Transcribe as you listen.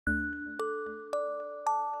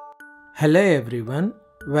Hello everyone,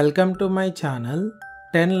 welcome to my channel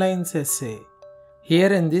 10 lines essay.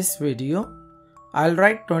 Here in this video, I'll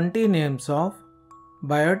write 20 names of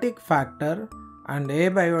biotic factor and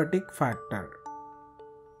abiotic factor.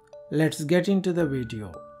 Let's get into the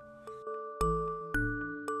video.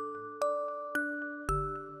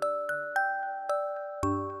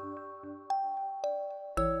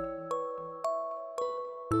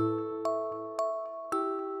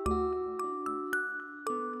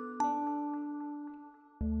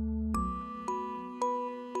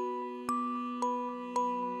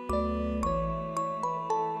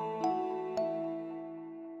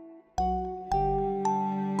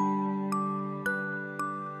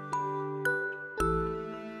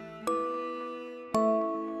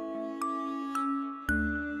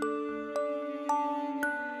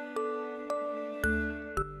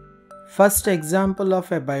 First example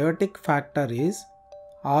of a biotic factor is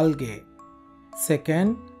algae.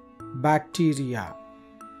 Second, bacteria.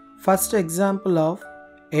 First example of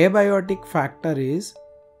abiotic factor is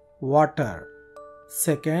water.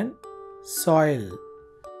 Second, soil.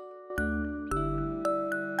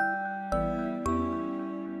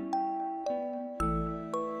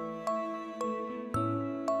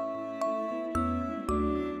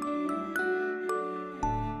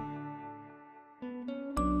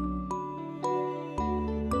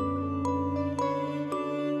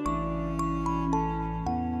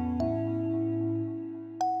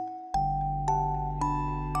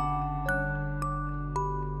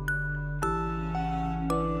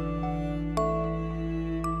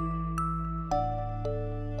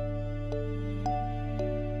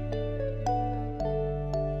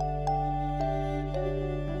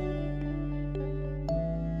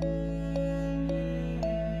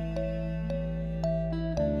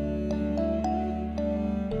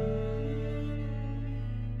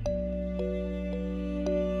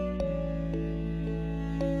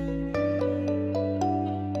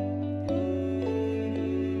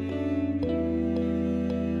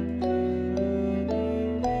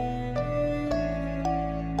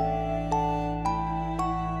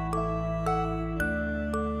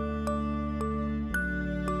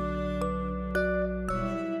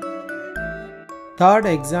 Third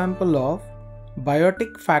example of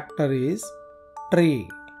biotic factor is tree.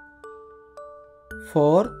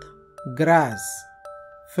 Fourth, grass.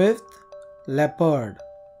 Fifth, leopard.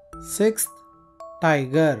 Sixth,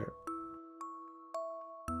 tiger.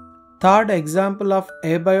 Third example of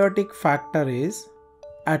abiotic factor is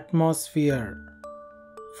atmosphere.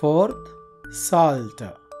 Fourth, salt.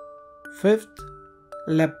 Fifth,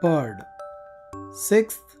 leopard.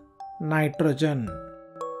 Sixth, nitrogen.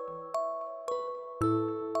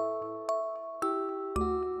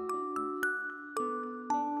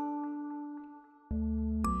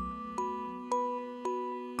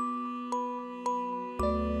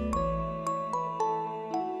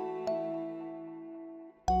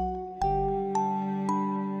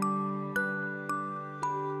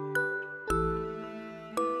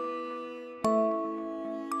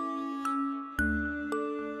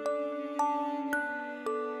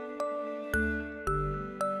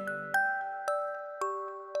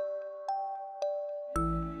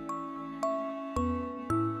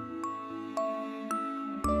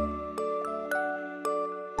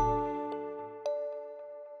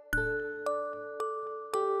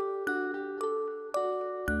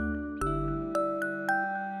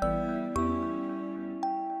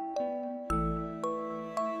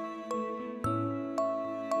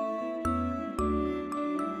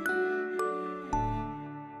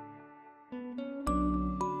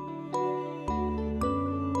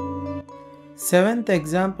 Seventh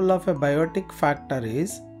example of a biotic factor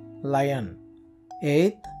is lion.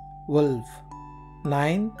 Eighth, wolf.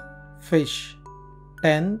 Ninth, fish.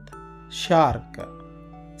 10th, shark.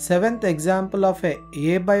 Seventh example of a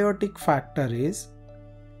abiotic factor is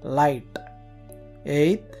light.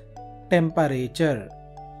 8th, temperature.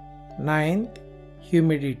 9th,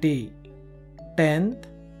 humidity. 10th,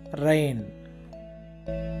 rain.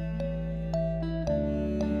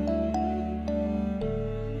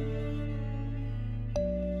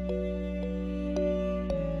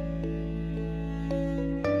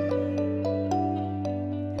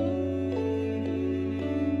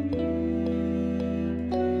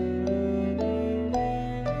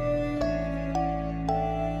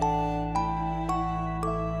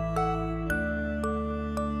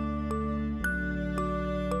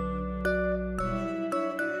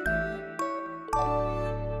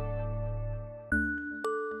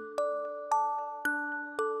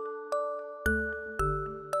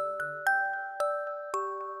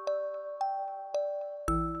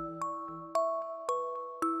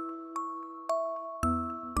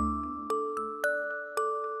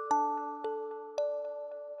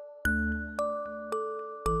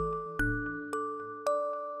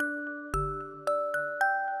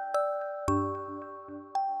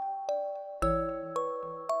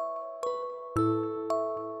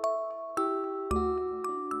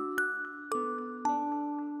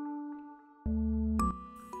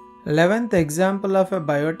 11th example of a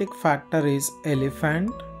biotic factor is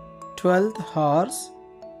elephant, 12th horse,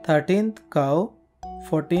 13th cow,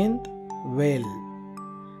 14th whale.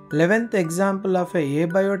 11th example of a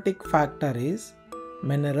abiotic factor is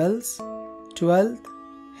minerals, 12th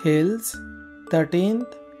hills,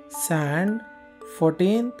 13th sand,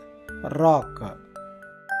 14th rock.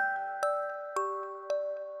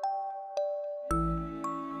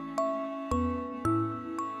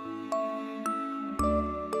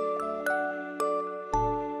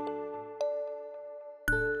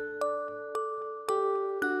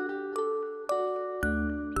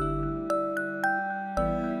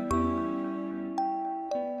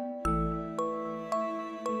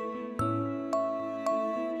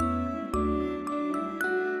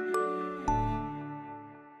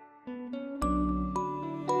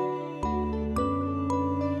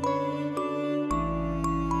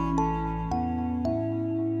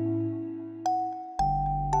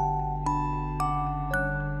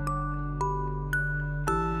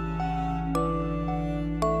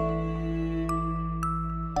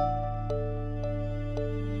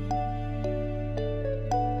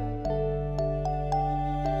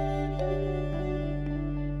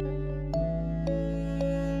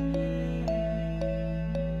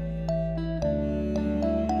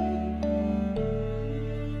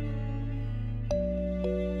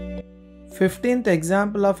 Fifteenth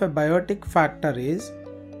example of a biotic factor is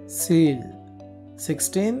seal,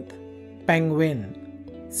 16th penguin,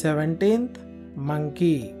 17th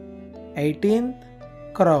monkey, 18th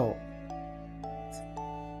crow.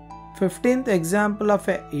 15th example of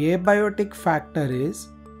a abiotic factor is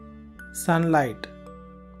sunlight,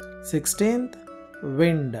 16th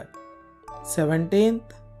wind, 17th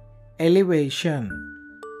elevation,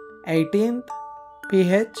 18th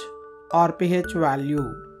pH or pH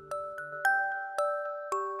value.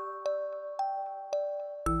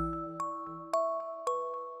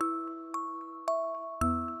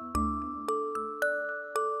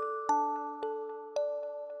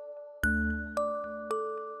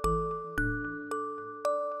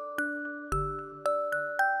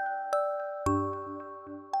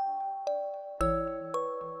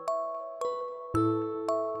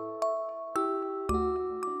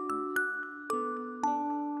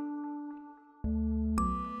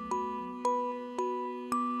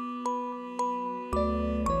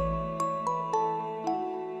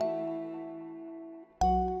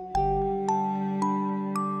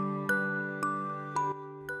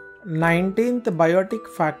 Nineteenth biotic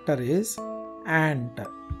factor is ant,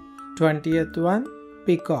 20th one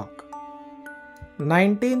peacock.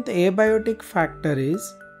 19th abiotic factor is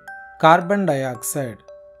carbon dioxide,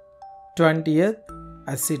 20th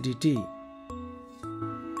acidity.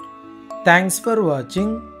 Thanks for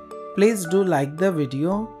watching. Please do like the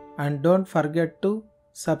video and don't forget to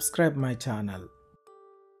subscribe my channel.